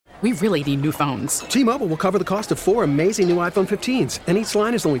We really need new phones. T-Mobile will cover the cost of 4 amazing new iPhone 15s, and each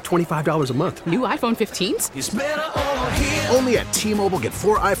line is only $25 a month. New iPhone 15s? It's better over here. Only at T-Mobile, get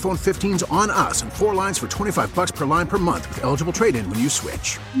 4 iPhone 15s on us and 4 lines for $25 per line per month with eligible trade-in when you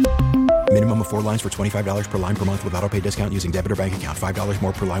switch. Minimum of 4 lines for $25 per line per month with autopay discount using debit or bank account. $5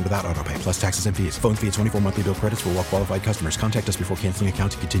 more per line without autopay, plus taxes and fees. Phone fee at 24 monthly bill credits for well-qualified customers. Contact us before canceling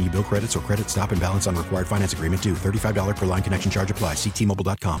account to continue bill credits or credit stop and balance on required finance agreement due. $35 per line connection charge applies. See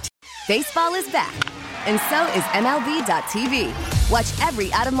T-Mobile.com. Baseball is back, and so is MLB.tv. Watch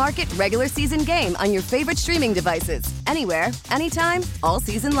every out-of-market, regular season game on your favorite streaming devices. Anywhere, anytime, all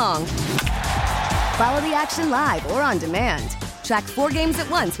season long. Follow the action live or on demand. Track 4 games at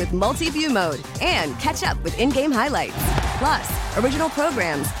once with multi-view mode and catch up with in-game highlights. Plus, original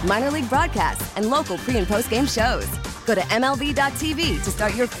programs, minor league broadcasts, and local pre- and post-game shows. Go to MLB.tv to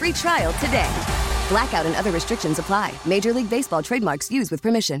start your free trial today. Blackout and other restrictions apply. Major League Baseball trademarks used with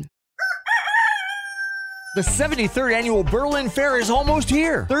permission. The 73rd Annual Berlin Fair is almost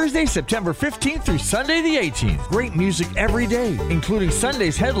here. Thursday, September 15th through Sunday the 18th. Great music every day, including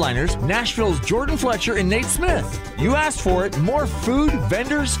Sunday's headliners, Nashville's Jordan Fletcher and Nate Smith. You asked for it. More food,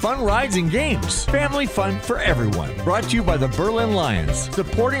 vendors, fun rides, and games. Family fun for everyone. Brought to you by the Berlin Lions,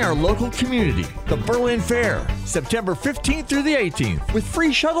 supporting our local community. The Berlin Fair, September 15th through the 18th, with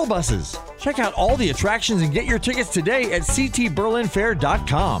free shuttle buses. Check out all the attractions and get your tickets today at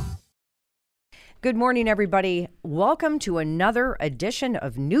ctberlinfair.com. Good morning, everybody. Welcome to another edition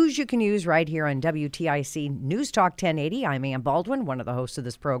of News You Can Use right here on WTIC News Talk 1080. I'm Ann Baldwin, one of the hosts of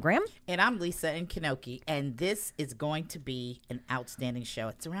this program. And I'm Lisa Nkinoki, and this is going to be an outstanding show.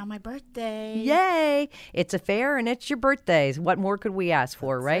 It's around my birthday. Yay! It's a fair and it's your birthdays. What more could we ask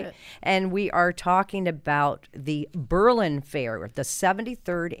for, That's right? it. And we are talking about the Berlin Fair, the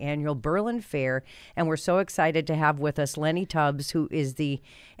 73rd Annual Berlin Fair. And we're so excited to have with us Lenny Tubbs, who is the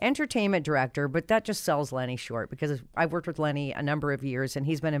entertainment director, but that just sells Lenny short because I've worked with Lenny a number of years and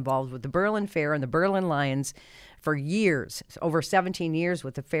he's been involved with the Berlin Fair and the Berlin Lions for years, over 17 years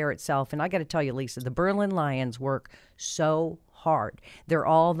with the fair itself. And I got to tell you, Lisa, the Berlin Lions work so hard. They're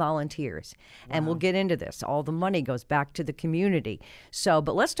all volunteers. Wow. And we'll get into this. All the money goes back to the community. So,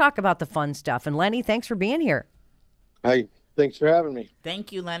 but let's talk about the fun stuff. And Lenny, thanks for being here. Hi. Thanks for having me.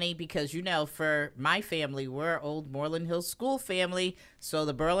 Thank you, Lenny, because, you know, for my family, we're old Moreland Hills School family, so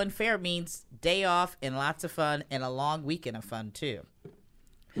the Berlin Fair means day off and lots of fun and a long weekend of fun, too.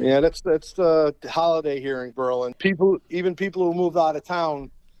 Yeah, that's the holiday here in Berlin. Even people who moved out of town,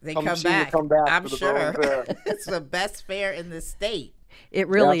 they come back. I'm sure. It's the best fair in the state. It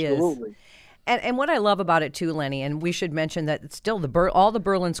really Absolutely. is. And what I love about it too, Lenny, and we should mention that it's still all the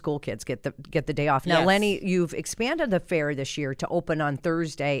Berlin school kids get the day off. Now, Yes. Lenny, you've expanded the fair this year to open on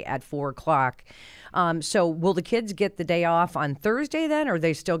Thursday at 4:00. So will the kids get the day off on Thursday then, or are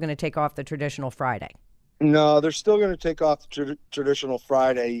they still going to take off the traditional Friday? No, they're still going to take off the traditional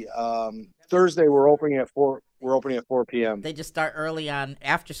Friday. Thursday we're opening at 4. We're opening at 4 p.m. They just start early on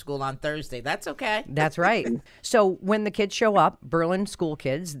after school on Thursday. That's okay. That's right. So when the kids show up, Berlin school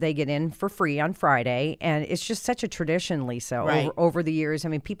kids, they get in for free on Friday. And it's just such a tradition, Lisa, Right. over the years. I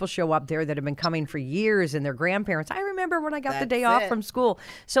mean, people show up there that have been coming for years and their grandparents. I remember when I got the day off from school.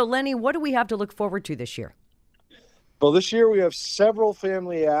 So, Lenny, what do we have to look forward to this year? Well, this year we have several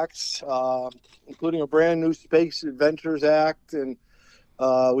family acts, including a brand new Space Adventures act, and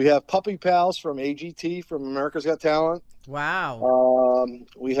we have Puppy Pals from AGT, from America's Got Talent. Wow.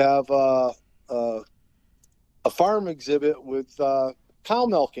 We have a farm exhibit with cow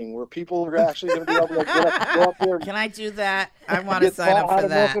milking, where people are actually going to be able to go up there. Can I do that? I want to sign up for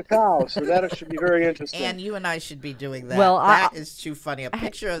that. Milk a cow, so that should be very interesting. And you and I should be doing that. Well, that is too funny. A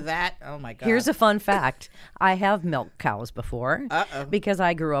picture of that. Oh, my God. Here's a fun fact. I have milked cows before because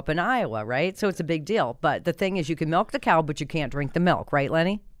I grew up in Iowa, right? So it's a big deal. But the thing is, you can milk the cow, but you can't drink the milk, right,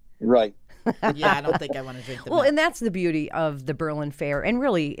 Lenny? Right. Yeah, I don't think I want to drink the Well, milk. and that's the beauty of the Berlin Fair. And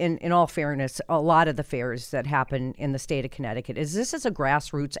really, in all fairness, a lot of the fairs that happen in the state of Connecticut is this is a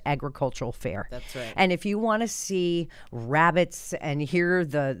grassroots agricultural fair. That's right. And if you want to see rabbits and hear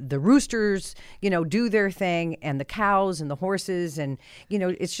the roosters, do their thing, and the cows and the horses, and,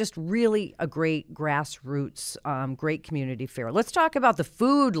 it's just really a great grassroots, great community fair. Let's talk about the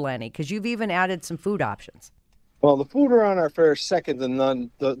food, Lenny, because you've even added some food options. Well, the food around our fair is second to none.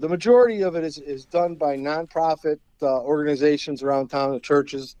 The majority of it is done by nonprofit organizations around town, the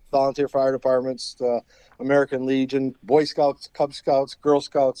churches, volunteer fire departments, American Legion, Boy Scouts, Cub Scouts, Girl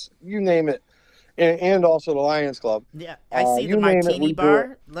Scouts, you name it, and also the Lions Club. Yeah, I see the martini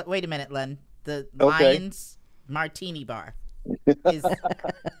bar. Wait a minute, Len. The Lions martini bar.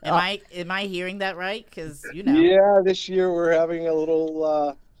 Am I hearing that right? Because Yeah, this year we're having a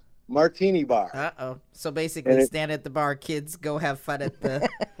little Martini Bar. Uh-oh. So basically, stand at the bar, kids go have fun at the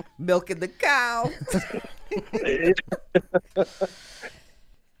milking the cow.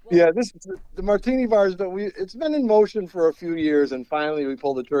 Yeah, the Martini Bars, but it's been in motion for a few years, and finally we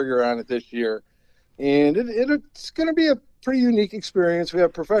pulled the trigger on it this year. And it's going to be a pretty unique experience. We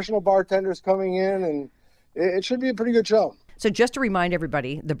have professional bartenders coming in, and it should be a pretty good show. So just to remind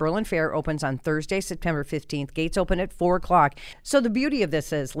everybody, the Berlin Fair opens on Thursday, September 15th. Gates open at 4 o'clock. So the beauty of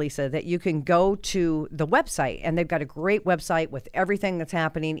this is, Lisa, that you can go to the website, and they've got a great website with everything that's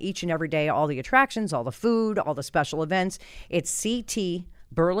happening each and every day, all the attractions, all the food, all the special events. It's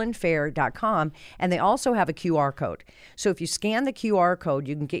ctberlinfair.com, and they also have a QR code. So if you scan the QR code,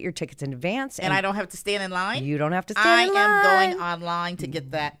 you can get your tickets in advance. And I don't have to stand in line? You don't have to stand in line. I am going online to get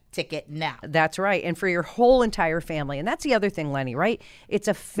that ticket now. That's right. And for your whole entire family. And that's the other thing, Lenny, right? It's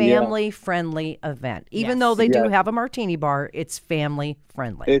a family-friendly event. Even though they do have a martini bar, it's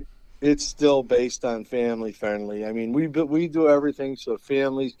family-friendly. It's still based on family-friendly. I mean, we do everything so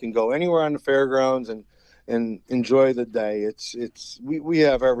families can go anywhere on the fairgrounds and enjoy the day. We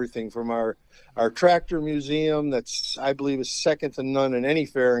have everything from our tractor museum that's, I believe, is second to none in any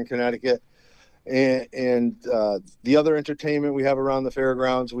fair in Connecticut. And the other entertainment we have around the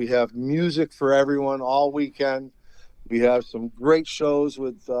fairgrounds. We have music for everyone all weekend. We have some great shows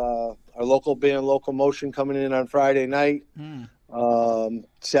with our local band Locomotion coming in on Friday night.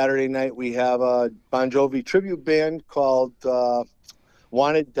 Saturday night we have a Bon Jovi tribute band called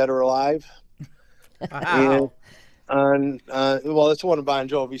Wanted Dead or Alive. Wow. And well, that's one of Bon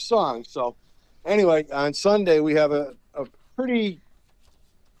Jovi's songs. So anyway, on Sunday we have a pretty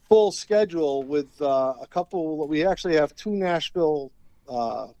full schedule with a couple. We actually have two Nashville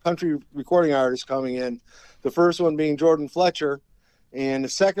country recording artists coming in. The first one being Jordan Fletcher, and the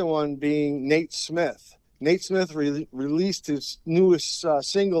second one being Nate Smith. Nate Smith released his newest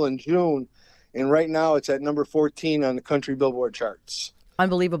single in June, and right now it's at number 14 on the country Billboard charts.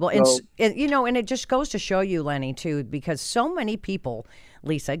 Unbelievable. And it just goes to show you, Lenny, too, because so many people,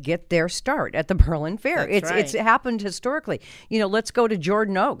 Lisa, get their start at the Berlin Fair. It's happened historically. Let's go to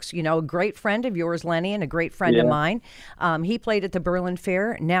Jordan Oakes, a great friend of yours, Lenny, and a great friend of mine. He played at the Berlin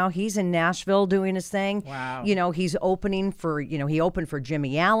Fair. Now he's in Nashville doing his thing. Wow. He's opening for, he opened for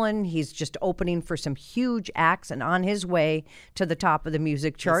Jimmy Allen. He's just opening for some huge acts and on his way to the top of the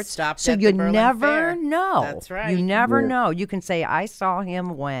music charts. So you never know. That's right. You never know. You can say, I saw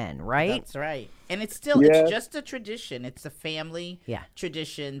him when, right? That's right. And it's still, it's just a tradition. It's a family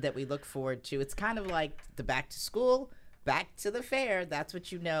tradition that we look forward to. It's kind of like the back to school, back to the fair. That's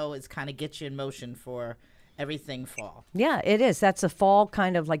what is kind of get you in motion for everything fall. Yeah, it is. That's a fall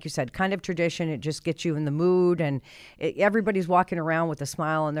kind of, like you said, kind of tradition. It just gets you in the mood, and everybody's walking around with a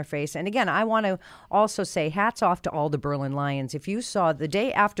smile on their face. And again, I want to also say hats off to all the Berlin Lions. If you saw the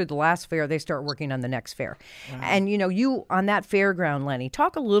day after the last fair, they start working on the next fair. Wow. And, you on that fairground, Lenny,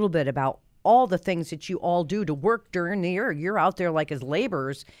 talk a little bit about all the things that you all do to work during the year. You're out there like as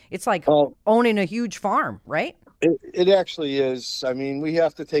laborers. It's like owning a huge farm, right? It actually is. I mean, we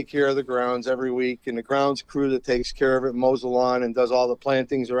have to take care of the grounds every week, and the grounds crew that takes care of it mows the lawn and does all the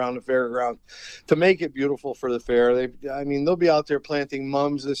plantings around the fairground to make it beautiful for the fair. They'll be out there planting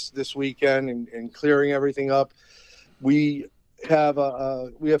mums this weekend and clearing everything up. We have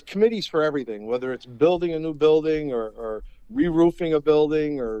committees for everything, whether it's building a new building or re-roofing a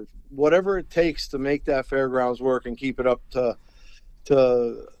building or whatever it takes to make that fairgrounds work and keep it up to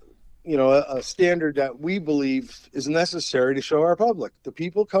a standard that we believe is necessary to show our public. The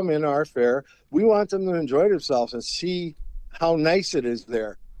people come in our fair, we want them to enjoy themselves and see how nice it is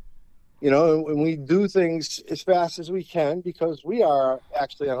there. And we do things as fast as we can because we are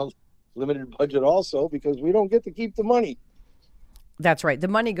actually on a limited budget also because we don't get to keep the money. That's right. The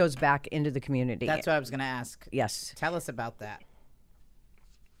money goes back into the community. That's what I was going to ask. Yes. Tell us about that.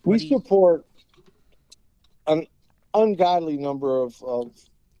 We support an ungodly number of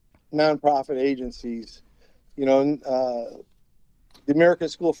nonprofit agencies, the American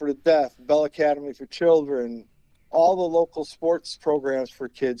School for the Deaf, Bell Academy for Children, all the local sports programs for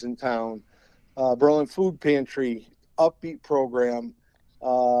kids in town, Berlin Food Pantry, Upbeat program,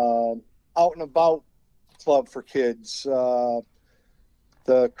 Out and About Club for kids, the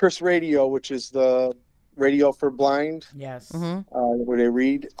Chris Radio, which is the radio for blind. Yes. Where they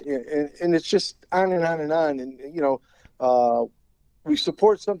read, and it's just on and on and on. And we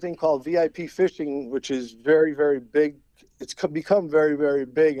support something called VIP Fishing, which is very, very big. It's become very, very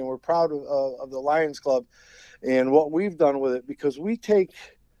big, and we're proud of the Lions Club and what we've done with it because we take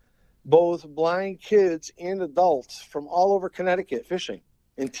both blind kids and adults from all over Connecticut fishing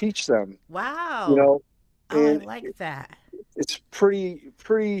and teach them. Wow. I like that. It's pretty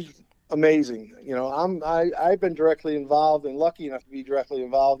amazing. You know, I've been directly involved and lucky enough to be directly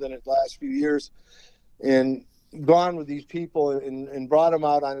involved in it the last few years, and gone with these people and brought them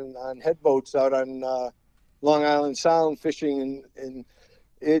out on head boats out on Long Island Sound fishing, and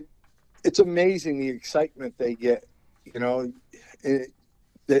it's amazing the excitement they get, you know, in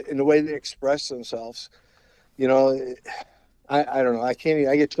the way they express themselves. You know, I don't know. I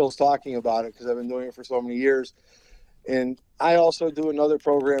get chills talking about it because I've been doing it for so many years. And I also do another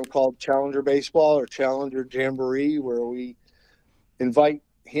program called Challenger Baseball or Challenger Jamboree, where we invite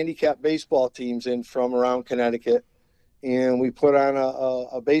handicapped baseball teams in from around Connecticut, and we put on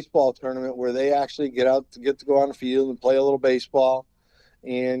a baseball tournament where they actually get to go on the field and play a little baseball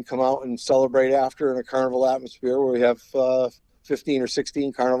and come out and celebrate after in a carnival atmosphere where we have 15 or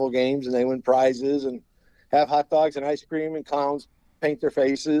 16 carnival games, and they win prizes and have hot dogs and ice cream, and clowns paint their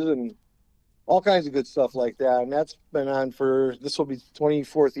faces and all kinds of good stuff like that. And that's been on this will be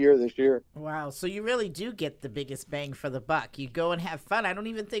 24th year this year. Wow. So you really do get the biggest bang for the buck. You go and have fun. I don't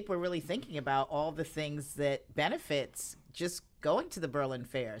even think we're really thinking about all the things that benefits just going to the Berlin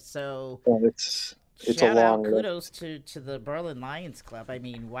Fair. So it's Shout out, kudos to the Berlin Lions Club. I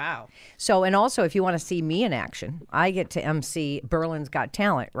mean, wow. So, and also, if you want to see me in action, I get to MC Berlin's Got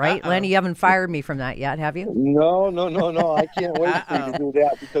Talent, right? Lenny, you haven't fired me from that yet, have you? No. I can't wait for you to do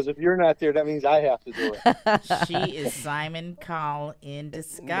that, because if you're not there, that means I have to do it. She is Simon Cowell in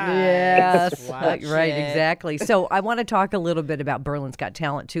disguise. Yes, right, exactly. So I want to talk a little bit about Berlin's Got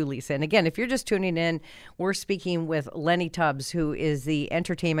Talent too, Lisa. And again, if you're just tuning in, we're speaking with Lenny Tubbs, who is the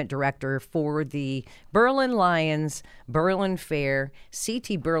entertainment director for the Berlin Lions Berlin Fair.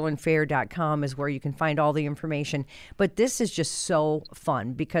 ctberlinfair.com is where you can find all the information. But this is just so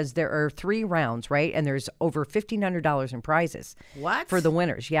fun because there are 3 rounds, right? And there's over $1,500 in prizes. What? For the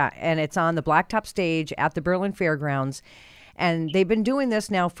winners, yeah. And it's on the blacktop stage at the Berlin Fairgrounds. And they've been doing this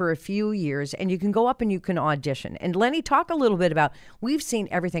now for a few years. And you can go up and you can audition. And Lenny, talk a little bit about, we've seen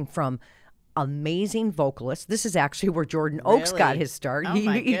everything from amazing vocalist. This is actually where Jordan Oakes got his start. Oh,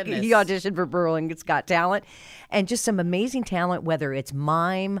 my goodness. He auditioned for Berlin's Got Talent, and just some amazing talent, whether it's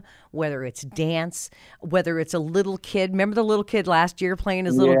mime, whether it's dance, whether it's a little kid. Remember the little kid last year playing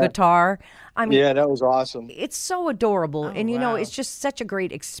his little guitar? I mean, yeah, that was awesome. It's so adorable. And, you know, wow. it's just such a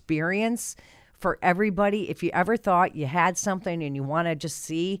great experience for everybody. If you ever thought you had something and you want to just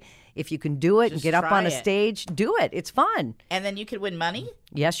see if you can do it and get up on a stage, do it. It's fun. And then you could win money?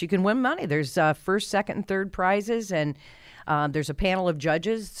 Yes, you can win money. There's first, second, and third prizes, and there's a panel of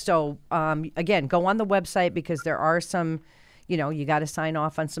judges. So, again, go on the website because there are some, you know, you got to sign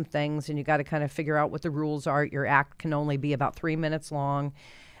off on some things, and you got to kind of figure out what the rules are. Your act can only be about 3 minutes long.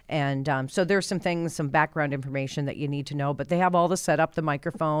 And so there's some things, some background information that you need to know. But they have all the setup, the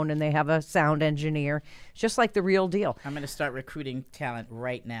microphone, and they have a sound engineer, just like the real deal. I'm going to start recruiting talent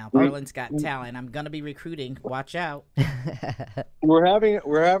right now. Berlin's Got Talent. I'm going to be recruiting. Watch out. We're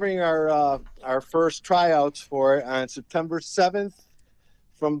having our first tryouts for it on September 7th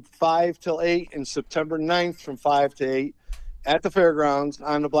from 5 till 8 and September 9th from 5 to 8 at the fairgrounds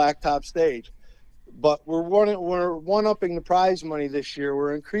on the blacktop stage. But we're one-upping the prize money this year.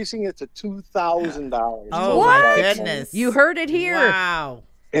 We're increasing it to $2,000. Oh, my goodness. You heard it here. Wow.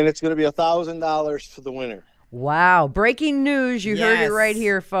 And it's going to be $1,000 for the winner. Wow. Breaking news. You heard it right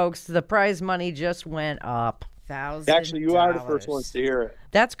here, folks. The prize money just went up. Actually, you are the first ones to hear it.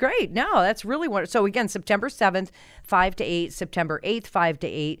 That's great. No, that's really wonderful. So, again, September 7th, 5 to 8. September 8th, 5 to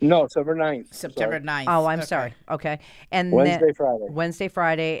 8. No, September 9th. September 9th. Oh, I'm sorry. Okay. And Wednesday,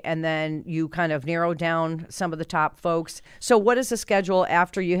 Friday. And then you kind of narrow down some of the top folks. So what is the schedule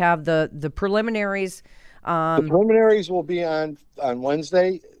after you have the preliminaries? The preliminaries will be on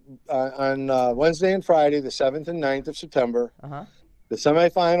Wednesday, Wednesday and Friday, the 7th and 9th of September. Uh-huh. The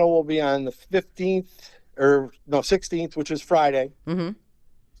semifinal will be on the 16th, which is Friday. Mm-hmm.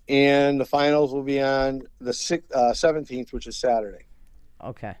 And the finals will be on the 17th, which is Saturday.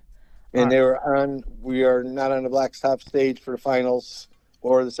 Okay. And we are not on the blacktop stage for the finals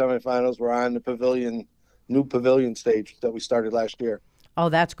or the semifinals. We're on the new pavilion stage that we started last year. Oh,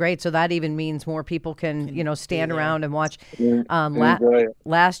 that's great. So that even means more people can stand around and watch.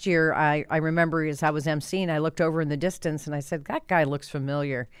 Last year, I remember as I was emceeing, I looked over in the distance and I said, that guy looks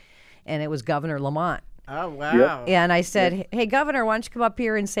familiar. And it was Governor Lamont. Oh, wow. Yeah, and I said, hey, Governor, why don't you come up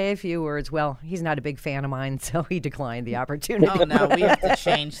here and say a few words? Well, he's not a big fan of mine, so he declined the opportunity. Oh, no, we have to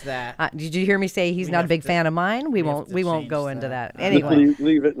change that. Did you hear me say he's not a big fan of mine? We won't go into that. Anyway.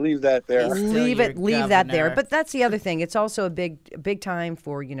 Leave that there. Leave that there. But that's the other thing. It's also a big time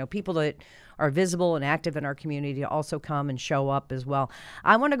for, people that are visible and active in our community to also come and show up as well.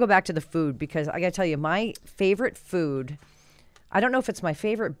 I want to go back to the food because I got to tell you, my favorite food I don't know if it's my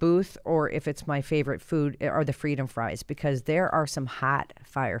favorite booth or if it's my favorite food are the Freedom Fries, because there are some hot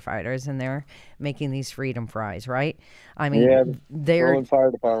firefighters in there making these Freedom Fries, right? I mean, they're Berlin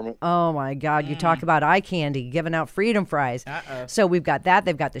Fire Department. Oh my God! You talk about eye candy, giving out Freedom Fries. So we've got that.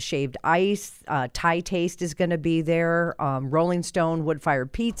 They've got the shaved ice. Thai Taste is going to be there. Rolling Stone wood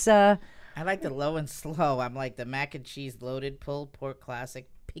fired pizza. I like the low and slow. I'm like the mac and cheese loaded pulled pork classic.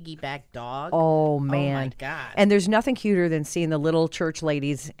 Piggyback dog. Oh man! Oh my God! And there's nothing cuter than seeing the little church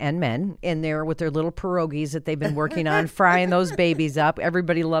ladies and men in there with their little pierogies that they've been working on, frying those babies up.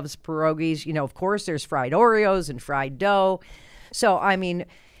 Everybody loves pierogies. You know, of course, there's fried Oreos and fried dough. So I mean,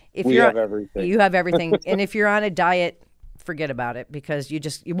 if we have everything. You have everything. And if you're on a diet, forget about it, because you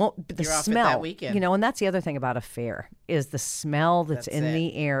won't. The You're smell, off at that weekend. you know, and that's the other thing about a fair is the smell that's in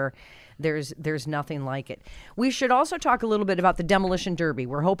the air. There's nothing like it. We should also talk a little bit about the Demolition Derby.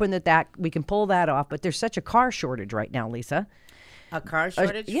 We're hoping that we can pull that off, but there's such a car shortage right now, Lisa. A car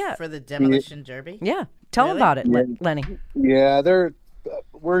shortage yeah. for the Demolition Derby? Yeah. Tell them about it, Lenny. Yeah,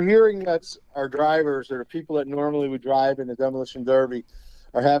 we're hearing that our drivers, or the people that normally would drive in the Demolition Derby,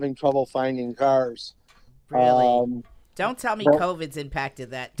 are having trouble finding cars. Really? Don't tell me COVID's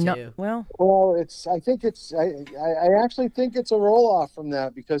impacted that too. No, well, I actually think it's a roll off from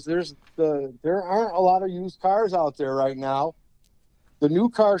that, because there aren't a lot of used cars out there right now. The new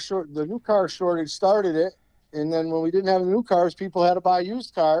car shortage started it, and then when we didn't have the new cars, people had to buy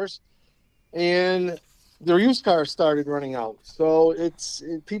used cars, and their used cars started running out. So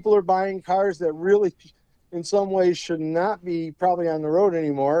people are buying cars that really, in some ways, should not be probably on the road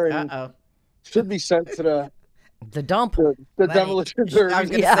anymore, and should be sent to the dump. The Demolition Derby. I was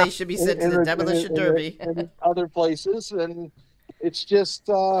going to say should be sent to the Demolition Derby. And other places. And it's just,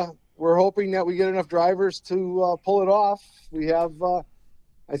 we're hoping that we get enough drivers to pull it off. We have, I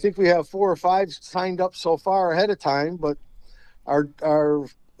think we have 4 or 5 signed up so far ahead of time, but our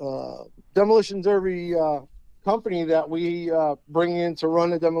Demolition Derby company that we bring in to run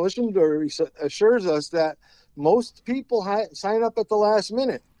the Demolition Derby assures us that most people sign up at the last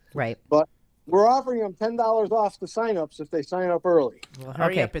minute. Right. But we're offering them $10 off the sign-ups if they sign up early. Well,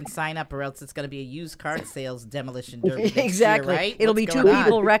 hurry up and sign up, or else it's going to be a used car sales Demolition Derby next exactly. year, right? It'll be 2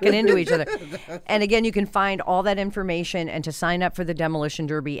 people wrecking into each other. And again, you can find all that information and to sign up for the Demolition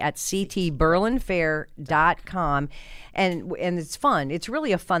Derby at ctberlinfair.com. And it's fun. It's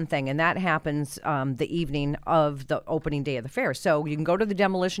really a fun thing, and that happens the evening of the opening day of the fair. So you can go to the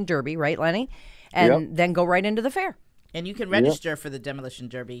Demolition Derby, right, Lenny? And then go right into the fair. And you can register for the Demolition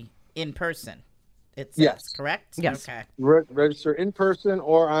Derby in person. It's correct? Yes. Okay. Register in person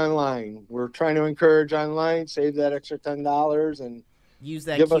or online. We're trying to encourage online, save that extra $10 and use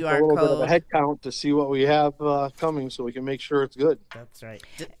that give QR us a little code. bit of a head count to see what we have coming so we can make sure it's good. That's right.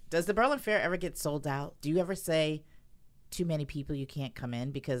 Does the Berlin Fair ever get sold out? Do you ever say too many people, you can't come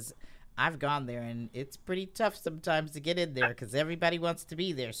in? Because I've gone there and it's pretty tough sometimes to get in there because everybody wants to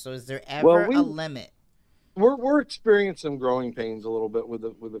be there. So is there ever a limit? We're experiencing growing pains a little bit with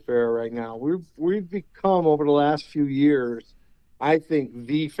the fair right now. We've become, over the last few years, I think,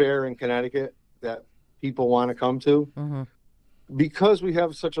 the fair in Connecticut that people want to come to, because we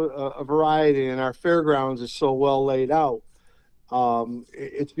have such a variety and our fairgrounds is so well laid out.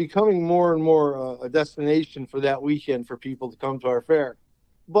 It's becoming more and more a destination for that weekend for people to come to our fair.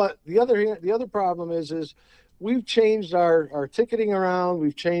 But the other problem is we've changed our ticketing around.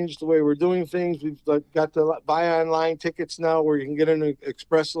 We've changed the way we're doing things. We've got the buy online tickets now where you can get in an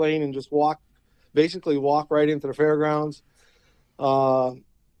express lane and just basically walk right into the fairgrounds.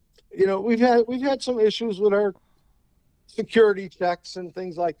 We've had some issues with our security checks and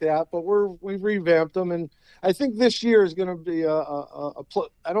things like that, but we've revamped them, and I think this year is going to be I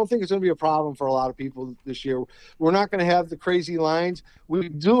don't think it's going to be a problem for a lot of people this year. We're not going to have the crazy lines. We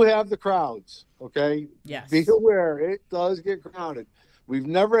do have the crowds, okay? Yes. Be aware, it does get crowded. We've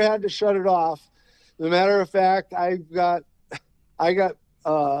never had to shut it off. As a matter of fact, I got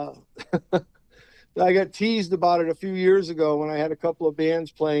teased about it a few years ago when I had a couple of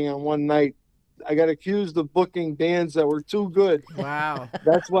bands playing on one night. I got accused of booking bands that were too good. Wow.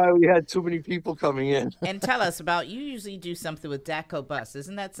 That's why we had too many people coming in. And tell us about, you usually do something with DATCO Bus.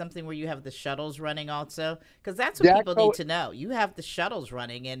 Isn't that something where you have the shuttles running also? Because that's what people need to know. You have the shuttles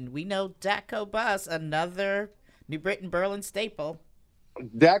running, and we know DATCO Bus, another New Britain Berlin staple.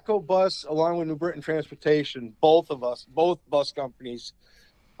 DATCO Bus, along with New Britain Transportation, both bus companies,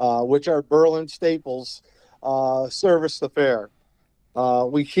 which are Berlin staples, service the fair.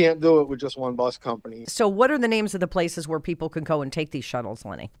 We can't do it with just one bus company. So what are the names of the places where people can go and take these shuttles,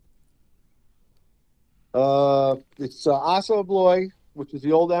 Lenny? It's Assa Abloy, which is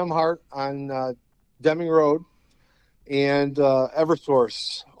the old M Hart on Deming Road. and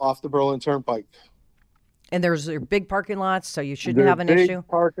Eversource off the Berlin Turnpike. And there's big parking lots, so you shouldn't have an issue. Big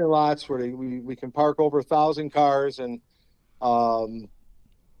parking lots where we can park over 1,000 cars, and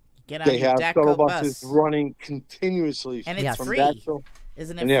they have shuttle buses running continuously. And it's free.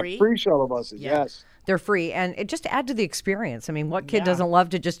 Isn't it free? Free shuttle buses, yes. They're free, and it just add to the experience. I mean, what kid doesn't love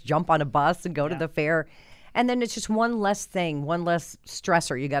to just jump on a bus and go to the fair? And then it's just one less thing, one less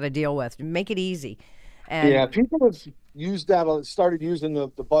stressor you got to deal with. Make it easy. And people have started using the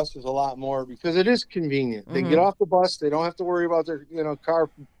buses a lot more because it is convenient. They get off the bus, they don't have to worry about their car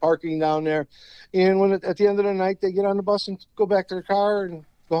parking down there, and at the end of the night they get on the bus and go back to their car and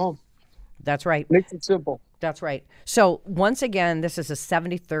go home. That's right. Makes it simple. That's right. So once again, this is a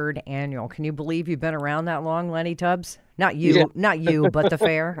 73rd annual. Can you believe you've been around that long, Lenny Tubbs? Not you, but the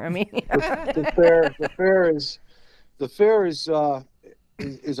fair. I mean, the fair is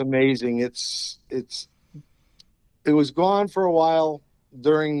amazing. It was gone for a while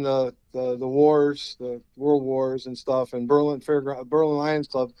during the wars, the world wars and stuff, and Berlin Lions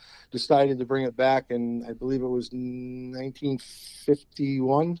Club decided to bring it back, and I believe it was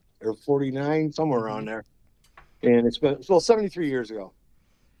 1951 or 49, somewhere around there. And it's been 73 years ago,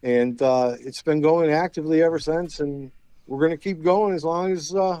 and it's been going actively ever since. And we're going to keep going as long as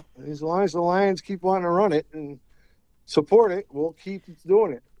the Lions keep wanting to run it and support it. We'll keep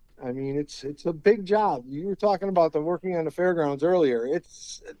doing it. I mean, it's a big job. You were talking about the working on the fairgrounds earlier.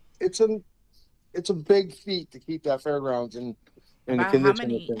 It's a big feat to keep that fairgrounds in the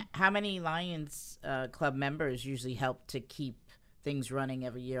condition. How many Lions Club members usually help to keep things running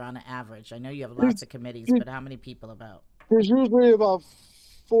every year on an average? I know you have lots of committees, but how many people about? There's usually about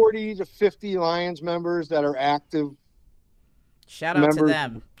 40 to 50 Lions members that are active. Shout out to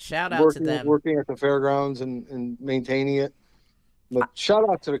them. Working at the fairgrounds and maintaining it. But shout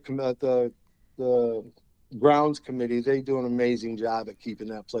out to the grounds committee. They do an amazing job at keeping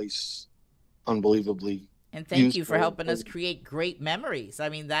that place unbelievably. And thank you for helping us create great memories. I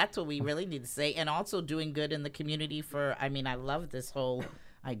mean, that's what we really need to say. And also doing good in the community I love this whole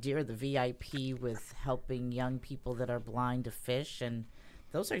idea of the VIP with helping young people that are blind to fish. And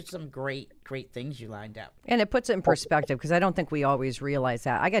those are some great things you lined up. And it puts it in perspective because I don't think we always realize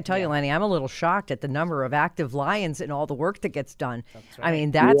that. I got to tell you, Lenny, I'm a little shocked at the number of active Lions and all the work that gets done. That's right. I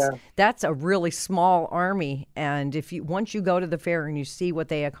mean, that's a really small army. And once you go to the fair and you see what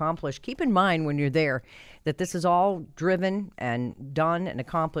they accomplish, keep in mind when you're there that this is all driven and done and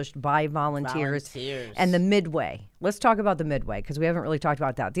accomplished by volunteers. And the Midway. Let's talk about the Midway because we haven't really talked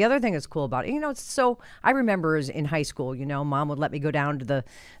about that. The other thing that's cool about it, I remember in high school, Mom would let me go down to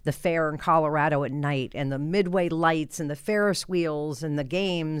the fair in Colorado at night and the Midway lights and the Ferris wheels and the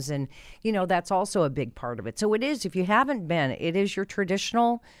games. And, that's also a big part of it. So it is, if you haven't been, it is your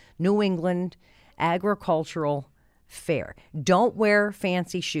traditional New England agricultural fair. Don't wear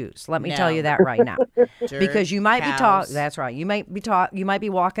fancy shoes. Let me tell you that right now, because you might be talking. That's right. You might be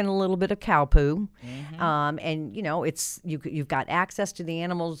walking a little bit of cow poo, and you've got access to the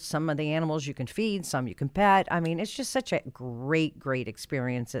animals. Some of the animals you can feed, some you can pet. I mean, it's just such a great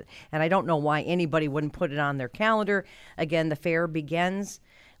experience, and I don't know why anybody wouldn't put it on their calendar. Again, the fair begins.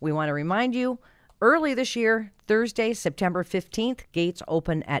 We want to remind you. Early this year, Thursday, September 15th, gates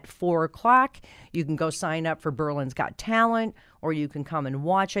open at 4 o'clock. You can go sign up for Berlin's Got Talent, or you can come and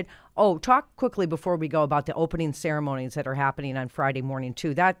watch it. Oh, talk quickly before we go about the opening ceremonies that are happening on Friday morning,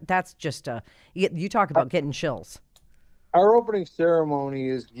 too. That's just you talk about getting chills. Our opening ceremony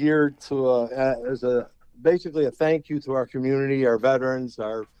is geared to basically a thank you to our community, our veterans,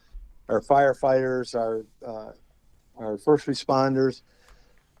 our firefighters, our first responders.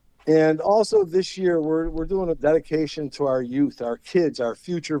 And also this year, we're doing a dedication to our youth, our kids, our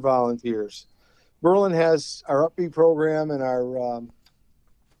future volunteers. Berlin has our Upbeat program and our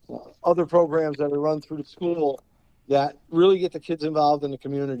other programs that are run through the school that really get the kids involved in the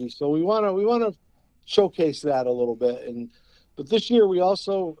community. So we want to showcase that a little bit. But this year we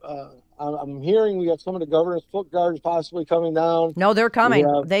also, I'm hearing we have some of the governor's foot guards possibly coming down. No, they're coming.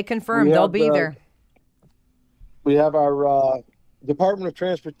 They confirmed they'll be there. We have our Department of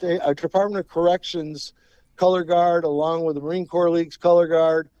Transportation, Department of Corrections color guard, along with the Marine Corps League's color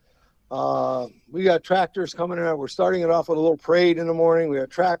guard. We got tractors coming in. We're starting it off with a little parade in the morning. We have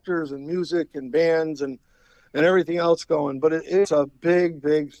tractors and music and bands and everything else going. But it's a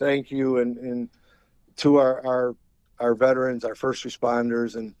big thank you and to our veterans, our first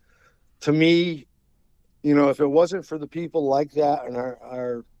responders. And to me, if it wasn't for the people like that and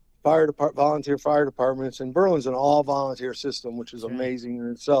our volunteer fire departments, and Berlin's an all-volunteer system, which is amazing in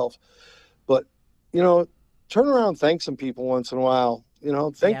itself. But, turn around and thank some people once in a while.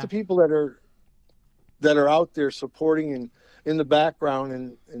 Thank the people that are that are out there supporting and in the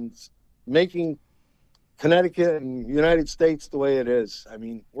background and making Connecticut and United States the way it is. I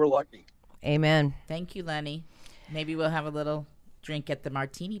mean, we're lucky. Amen. Thank you, Lenny. Maybe we'll have a little drink at the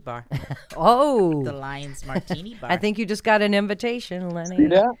Martini Bar. Oh. The Lions Martini Bar. I think you just got an invitation, Lenny.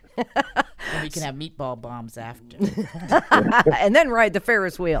 Yeah. And we can have meatball bombs after. And then ride the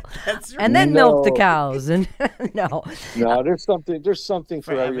Ferris wheel. That's right. And then milk the cows. And no, there's something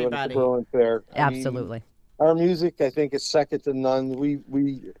for everyone at the Berlin Fair. Absolutely. Our music, I think, is second to none.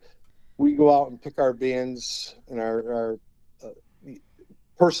 We go out and pick our bands and our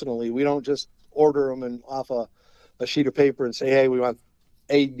personally. We don't just order them and off a sheet of paper and say, hey, we want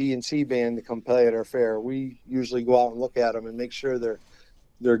A, B, and C band to come play at our fair. We usually go out and look at them and make sure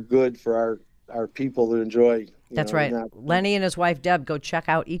they're good for our people to enjoy. That's right. Lenny and his wife, Deb, go check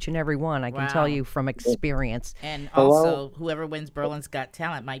out each and every one. I can tell you from experience. And also, whoever wins Berlin's Got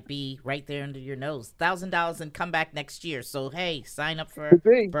Talent might be right there under your nose. $1,000 and come back next year. So, hey, sign up for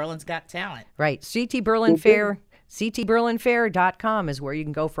Berlin's Got Talent. Right. CT Berlin Fair. CTBerlinFair.com is where you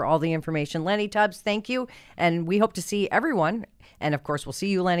can go for all the information. Lenny Tubbs, thank you. And we hope to see everyone. And, of course, we'll see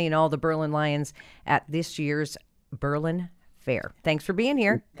you, Lenny, and all the Berlin Lions at this year's Berlin Fair. Thanks for being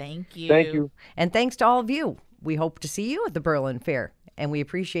here. Thank you. Thank you. And thanks to all of you. We hope to see you at the Berlin Fair. And we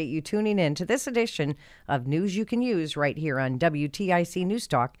appreciate you tuning in to this edition of News You Can Use right here on WTIC News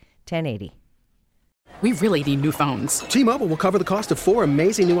Talk 1080. We really need new phones. T-Mobile will cover the cost of 4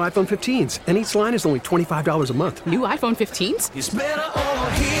 amazing new iPhone 15s, and each line is only $25 a month. New iPhone 15s? It's better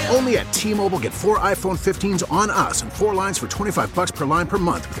over here. Only at T-Mobile, get 4 iPhone 15s on us and 4 lines for $25 per line per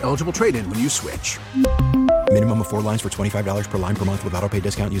month with eligible trade-in when you switch. Minimum of 4 lines for $25 per line per month with autopay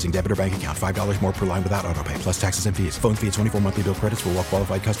discount using debit or bank account. $5 more per line without autopay, plus taxes and fees. Phone fee at 24 monthly bill credits for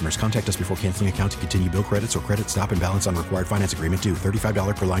well-qualified customers. Contact us before canceling account to continue bill credits or credit stop and balance on required finance agreement due.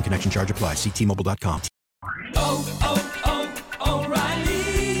 $35 per line connection charge applies. See T-Mobile.com.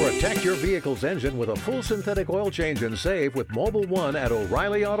 O'Reilly. Protect your vehicle's engine with a full synthetic oil change and save with Mobil 1 at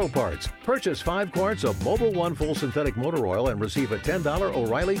O'Reilly Auto Parts. Purchase 5 quarts of Mobil 1 full synthetic motor oil and receive a $10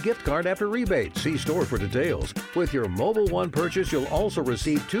 O'Reilly gift card after rebate. See store for details. With your Mobil 1 purchase, you'll also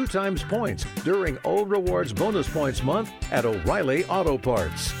receive 2 times points during O Rewards Bonus Points Month at O'Reilly Auto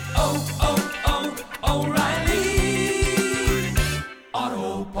Parts. O'Reilly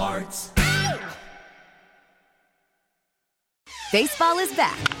Auto Parts. Baseball is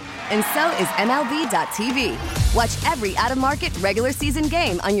back, and so is MLB.tv. Watch every out-of-market regular season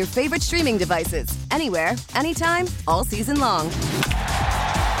game on your favorite streaming devices, anywhere, anytime, all season long.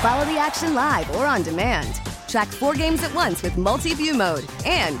 Follow the action live or on demand. Track 4 games at once with multi-view mode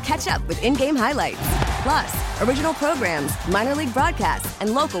and catch up with in-game highlights. Plus, original programs, minor league broadcasts,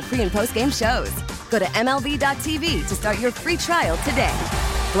 and local pre- and post-game shows. Go to MLB.tv to start your free trial today.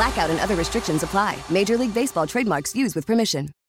 Blackout and other restrictions apply. Major League Baseball trademarks used with permission.